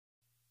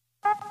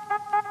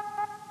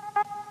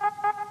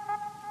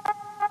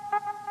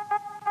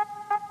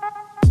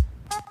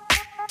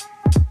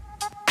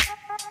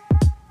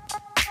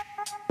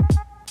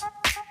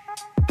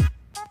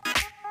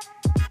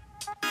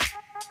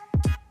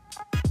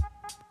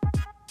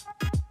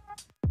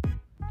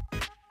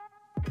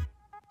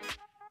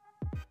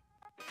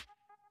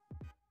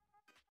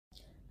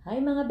Hi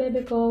mga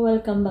bebe ko,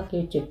 welcome back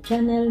YouTube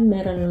channel.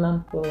 Meron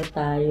naman po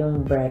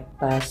tayong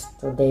breakfast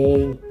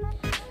today.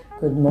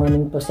 Good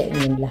morning po sa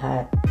inyong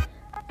lahat.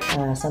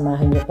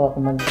 Samahan niyo po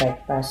ako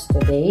mag-breakfast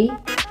today.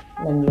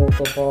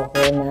 Nagluto po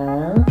ako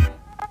ng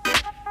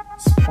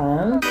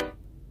spam,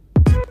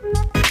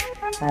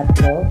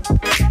 hotdog,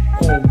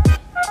 egg.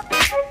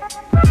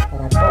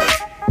 Tara po,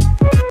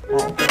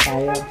 kain po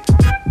tayo.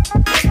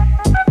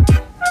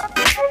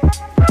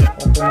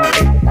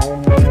 Automatic po tayo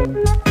ngayon.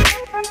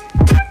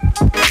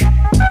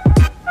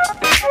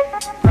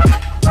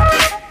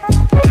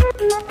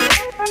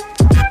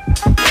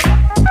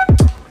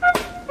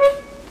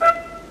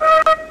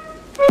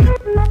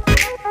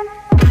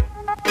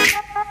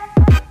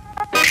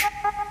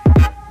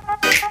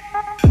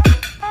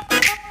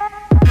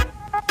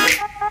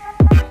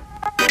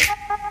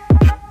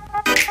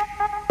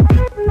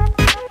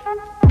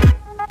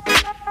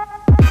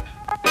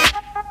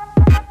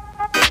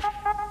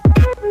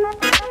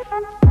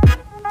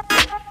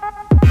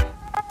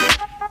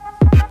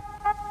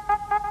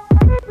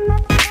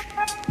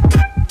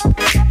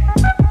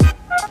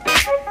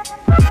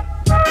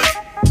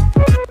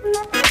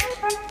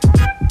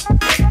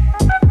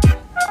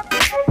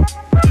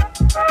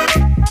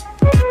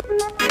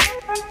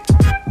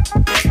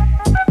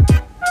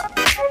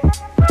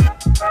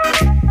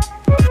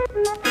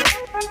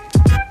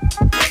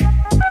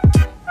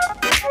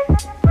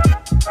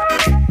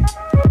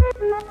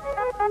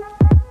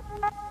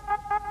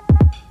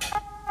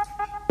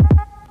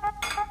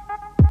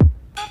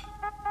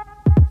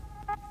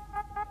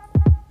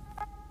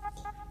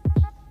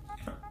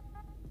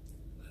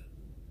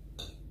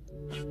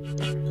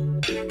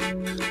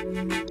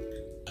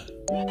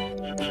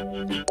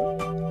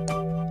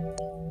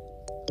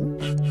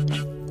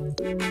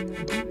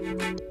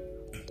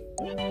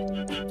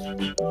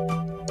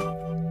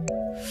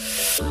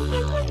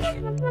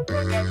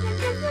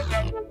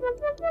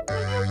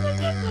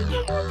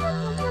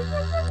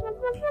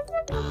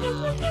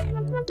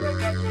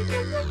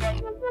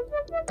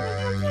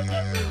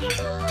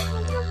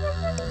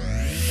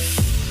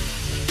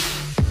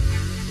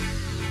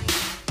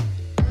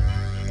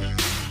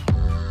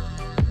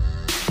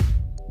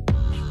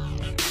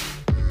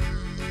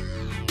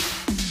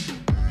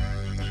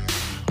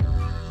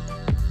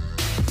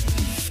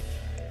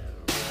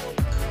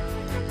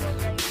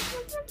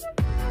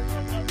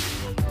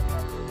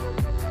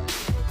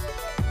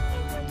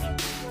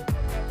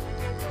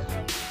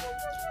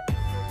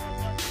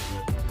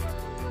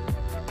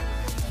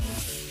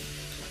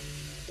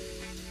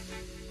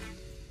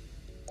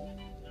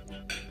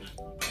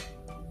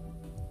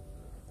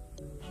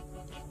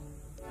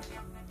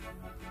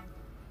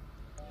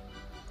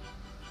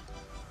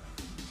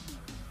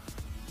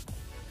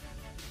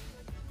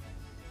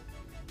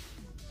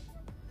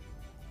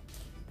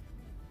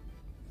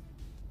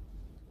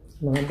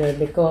 Mga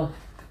bebe ko,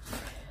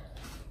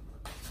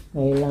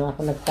 ngayon lang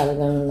ako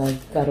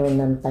nagkaroon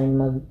ng time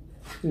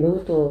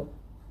magluto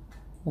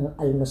ng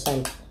almusal.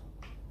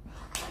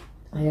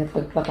 Kaya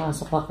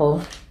pagpapasok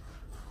ako,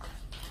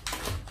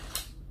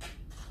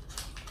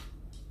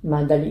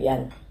 madali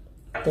yan.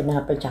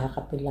 Tinapay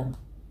tsaka kape lang.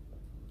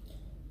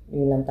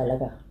 Yun lang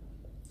talaga.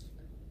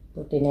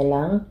 Buti na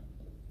lang,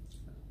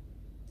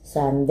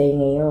 Sunday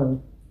ngayon.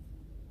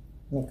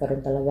 Nagkaroon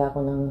talaga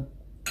ako ng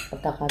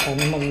pagkakataon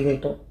na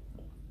magluto.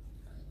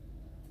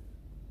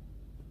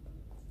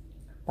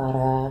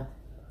 Para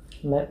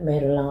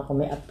meron lang ako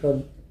may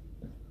upload.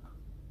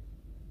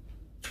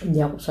 Hindi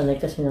ako sanay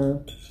kasi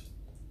ng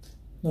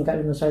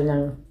kalmusal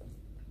ng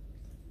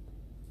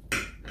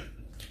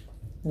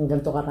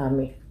ganito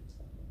karami.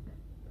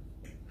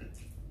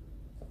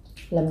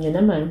 Alam niyo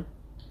naman,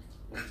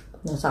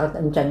 nasakit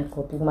ang tiyan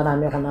ko pag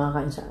marami ako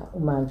nakakain sa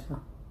umaga.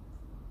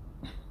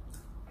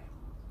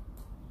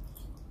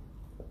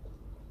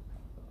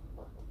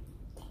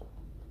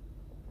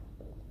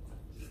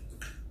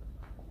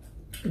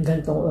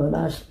 Gantong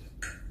oras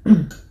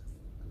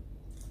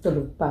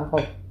tulog pa ako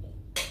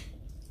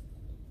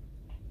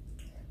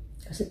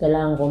kasi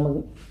kailangan ko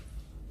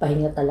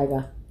magpahinga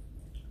talaga.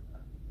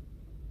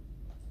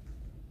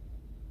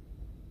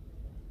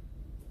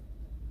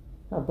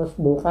 Tapos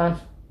bukas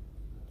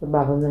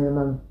trabaho na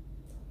naman.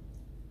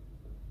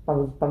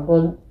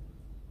 Pagod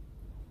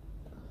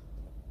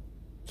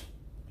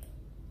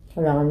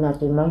kailangan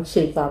natin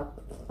magsikap,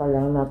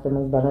 kailangan natin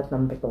magbanat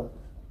ng buto.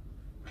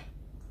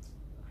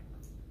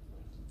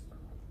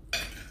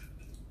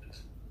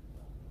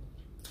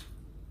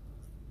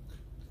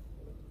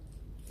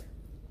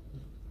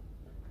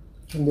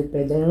 Hindi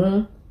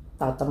pwedeng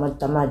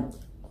tatamad-tamad.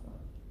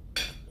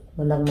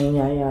 Walang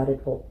mangyayari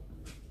po.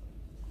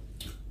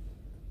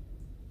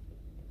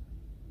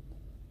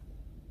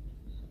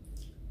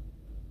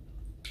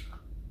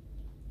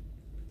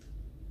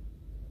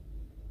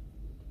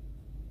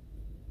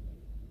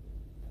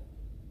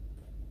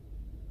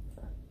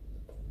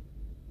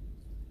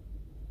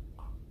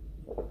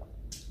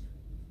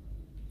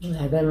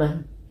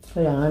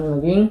 Kailangan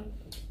maging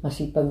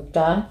masipag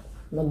ka,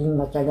 maging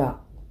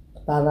matyaga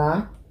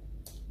para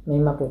may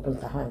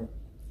mapupuntahan.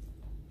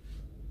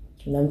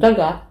 Walang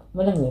taga,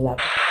 walang nilap.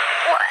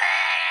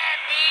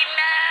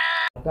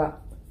 Taga.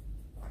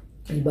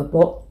 Iba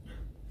po.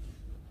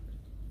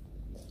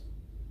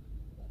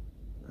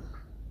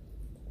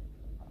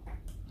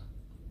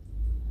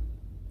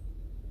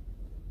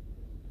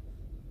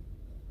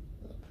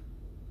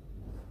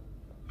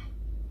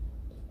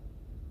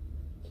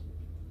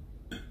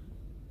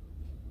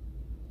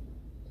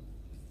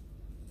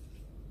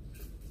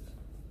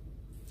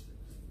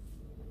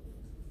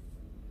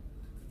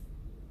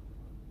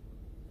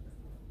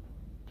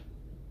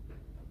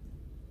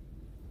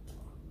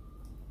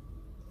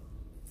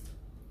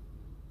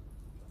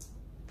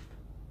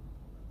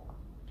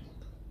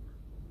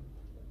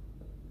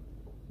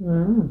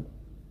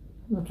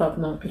 Ang sarap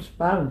ng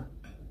spam.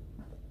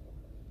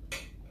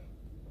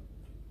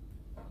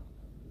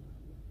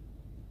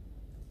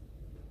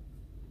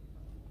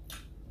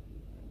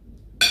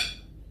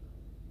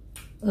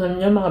 Alam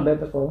niyo mga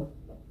bebe ko,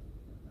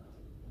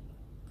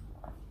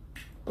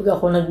 pag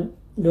ako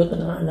nagluto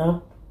ng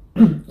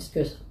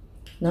excuse,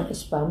 ng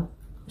spam,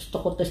 gusto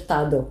ko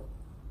tostado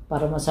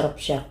para masarap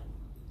siya.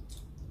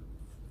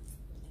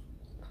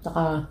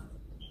 Saka,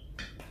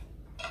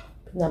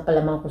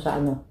 pinapalaman ko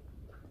sa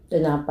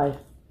tinapay.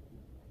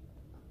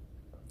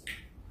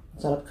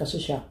 Sarap kasi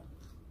siya.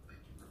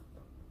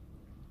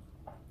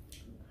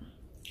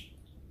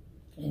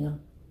 Ayan.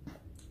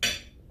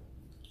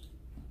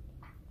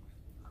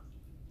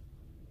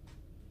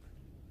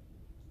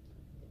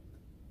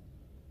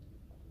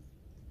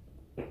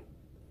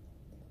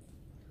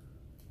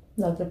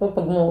 Dati po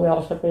pag umuwi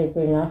ako sa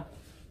Pilipinas,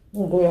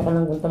 umuwi ako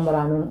ng guntang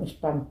maraming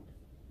spam.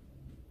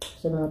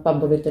 Kasi mga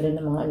paborito rin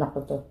ng mga anak ko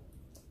to.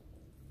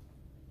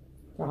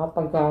 Saka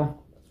pagka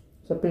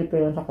sa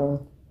Pilipinas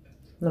ako,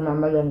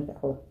 namamalan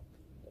ako.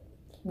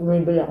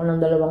 Bumibili ako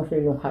ng 2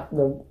 kilong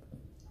hotdog.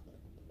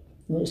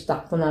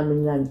 Ni-stock ko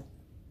namin yan.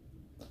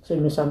 Kasi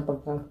minsan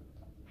pagka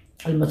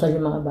almusal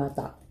yung mga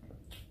bata,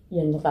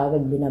 yan na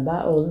kagad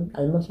binabaon,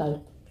 almusal.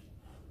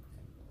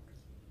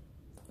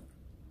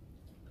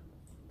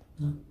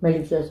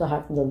 Mahilig siya sa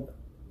hotdog.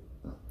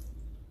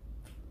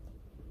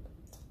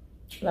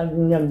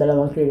 Laging yan, 2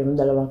 kilo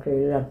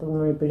yan. Pag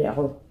bumibili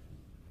ako.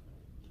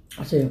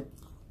 Kasi,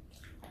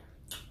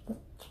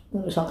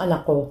 yung isang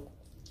anak ko,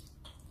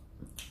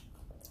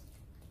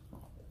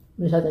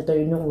 minsan ito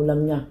yun yung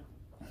ulam niya.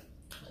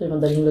 Kasi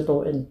madaling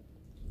lutuin.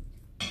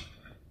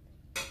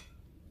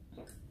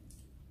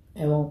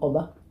 Ewan ko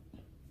ba?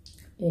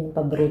 Yung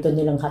paborito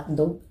nilang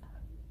hotdog.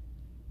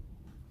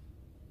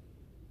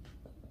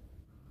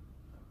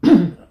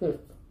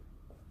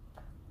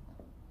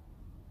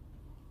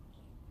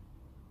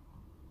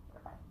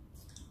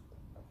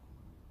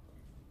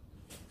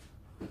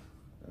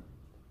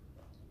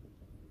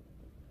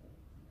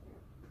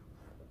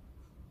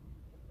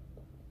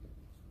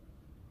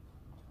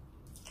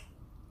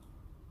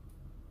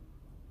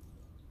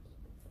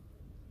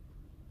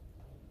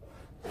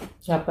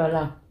 Siya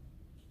pala,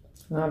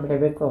 mga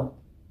bebe ko.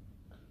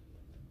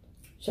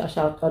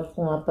 Shoutout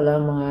ko nga pala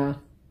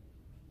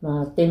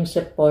mga team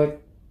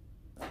support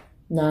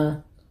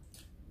na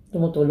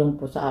tumutulong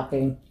po sa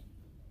akin.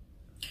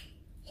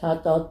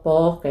 Shoutout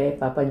po kay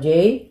Papa J,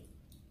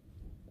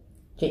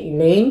 kay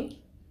Elaine,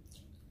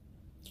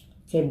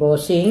 kay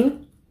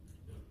Bossing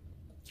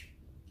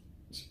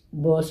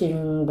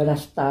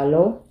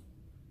Banastalo,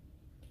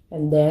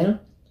 and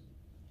then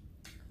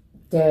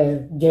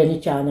kay Jenny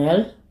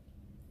Channel,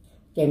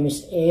 kay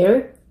Miss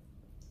Air,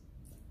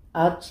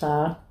 at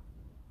sa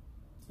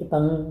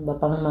ibang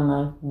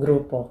mga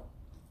grupo.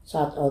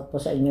 Shout out po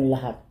sa inyong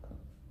lahat.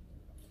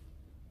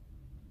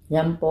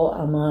 Yan po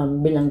ang mga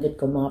binanggit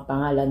ko mga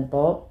pangalan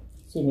po.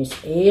 Si Miss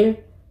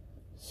Air,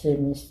 si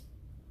Miss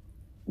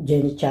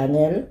Jenny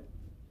Channel,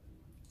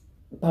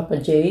 Papa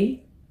J,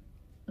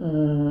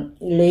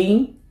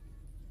 Elaine,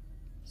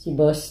 si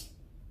Boss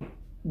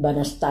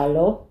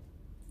Banastalo.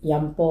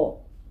 Yan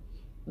po,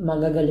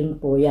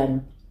 magagaling po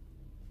yan.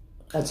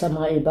 At sa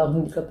mga ibang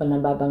hindi ko pa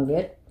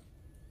nababanggit,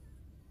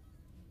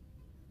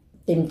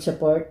 team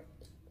support,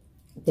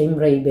 team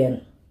Raven.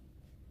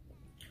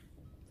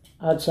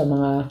 At sa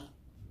mga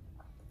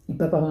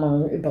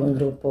ibang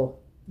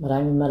grupo,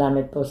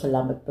 maraming po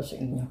salamat po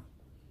sa inyo.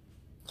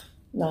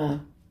 Na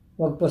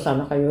wag po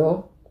sana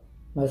kayo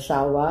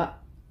magsawa.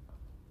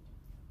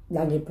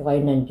 Lagi po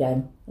kayo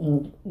nandyan.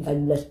 And God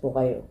bless po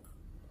kayo.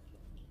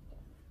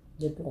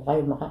 Hindi po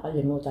kayo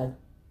makakalimutan.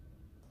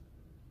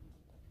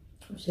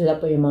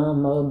 Sila po yung mga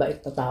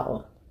mababait na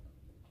tao.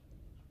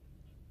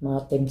 Mga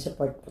team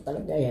support po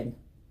talaga yan.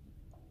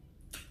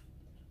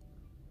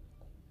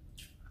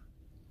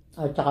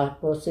 At saka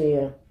po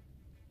si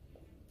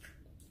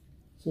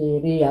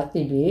Ria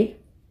TV.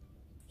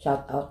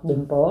 Shout out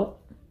din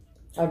po.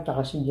 At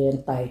saka si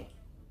Gentay.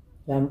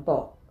 Yan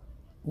po.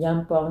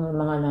 Yan po ang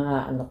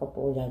mga ano ko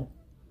po yan.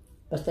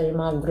 Basta yung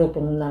mga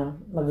grupong na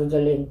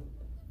magagaling.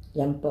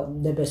 Yan po.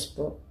 The best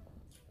po.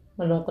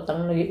 Malungkot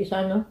ang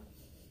nag-iisa, no?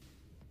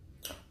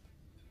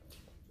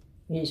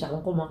 Nag-iisa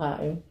kang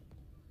kumakain.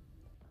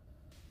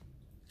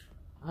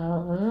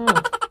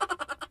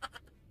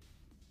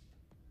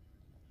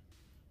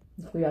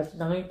 Kuya,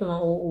 na ngayon ito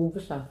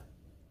mauubos ah.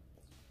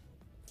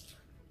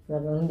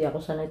 Talagang hindi ako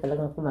sanay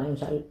talagang kumain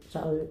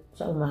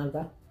sa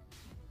umaga.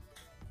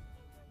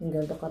 Hindi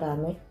ganito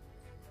karami.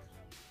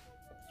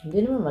 Hindi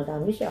naman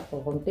madami siya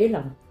ako, konti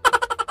lang.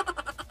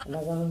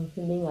 Talagang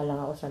hindi nga lang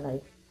ako sanay.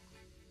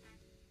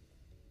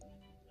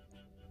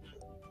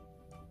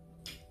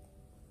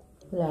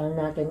 Kailangan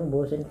natin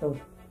ubusin ito.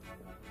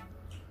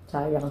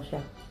 Sayang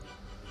siya.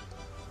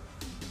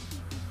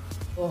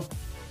 Oh,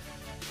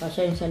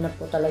 pasensya na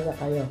po talaga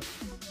kayo.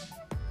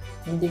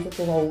 Hindi ko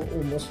ito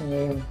mauubos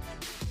ngayon.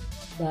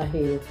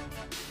 Dahil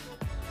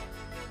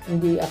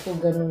hindi ako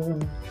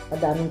ganun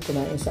kadaming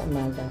kumain sa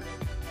umaga.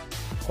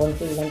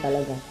 Konti lang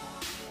talaga.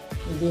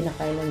 Hindi na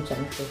kaya ng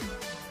tiyan ko.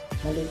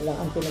 Maliit lang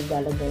ang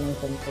pinaglalagay ng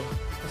tiyan ko.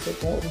 Kasi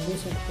kung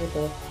ubusin ko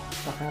ito,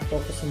 makapo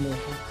ko sa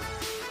mukha.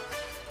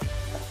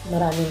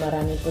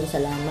 Maraming po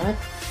salamat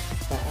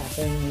sa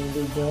aking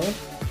video,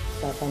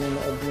 sa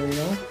panonood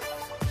ninyo.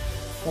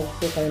 Huwag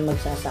po kayong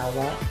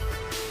magsasawa.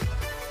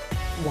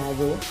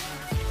 Lalo.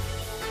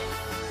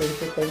 Thank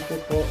you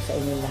po sa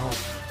inyong lahat.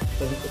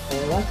 Thank you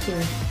for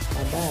watching.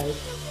 Bye-bye.